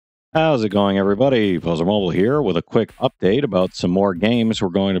How's it going, everybody? Pozermobil here with a quick update about some more games we're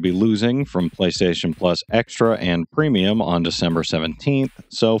going to be losing from PlayStation Plus Extra and Premium on December 17th,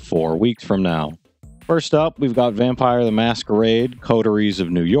 so 4 weeks from now. First up, we've got Vampire the Masquerade, Coteries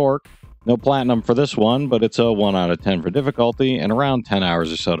of New York. No platinum for this one, but it's a 1 out of 10 for difficulty and around 10 hours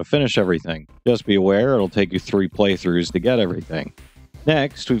or so to finish everything. Just be aware it'll take you 3 playthroughs to get everything.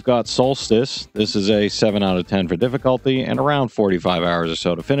 Next, we've got Soulstice. This is a 7 out of 10 for difficulty and around 45 hours or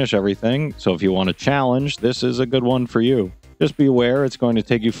so to finish everything, so if you want a challenge, this is a good one for you. Just be aware it's going to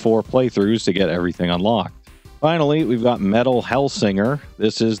take you 4 playthroughs to get everything unlocked. Finally, we've got Metal Hellsinger.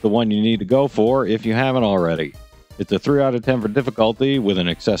 This is the one you need to go for if you haven't already. It's a 3 out of 10 for difficulty with an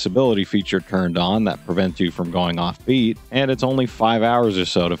accessibility feature turned on that prevents you from going off beat, and it's only 5 hours or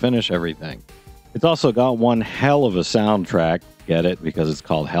so to finish everything. It's also got one hell of a soundtrack, get it because it's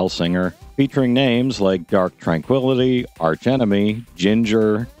called Hellsinger, featuring names like Dark Tranquility, Arch Enemy,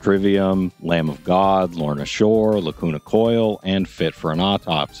 Ginger, Trivium, Lamb of God, Lorna Shore, Lacuna Coil, and Fit for an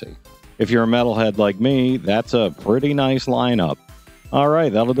Autopsy. If you're a metalhead like me, that's a pretty nice lineup.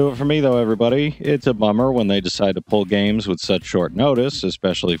 Alright, that'll do it for me though, everybody. It's a bummer when they decide to pull games with such short notice,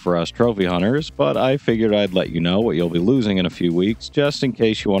 especially for us trophy hunters, but I figured I'd let you know what you'll be losing in a few weeks, just in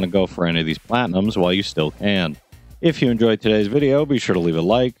case you want to go for any of these platinums while you still can. If you enjoyed today's video, be sure to leave a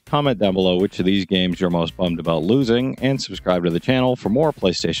like, comment down below which of these games you're most bummed about losing, and subscribe to the channel for more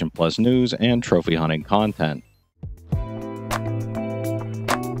PlayStation Plus news and trophy hunting content.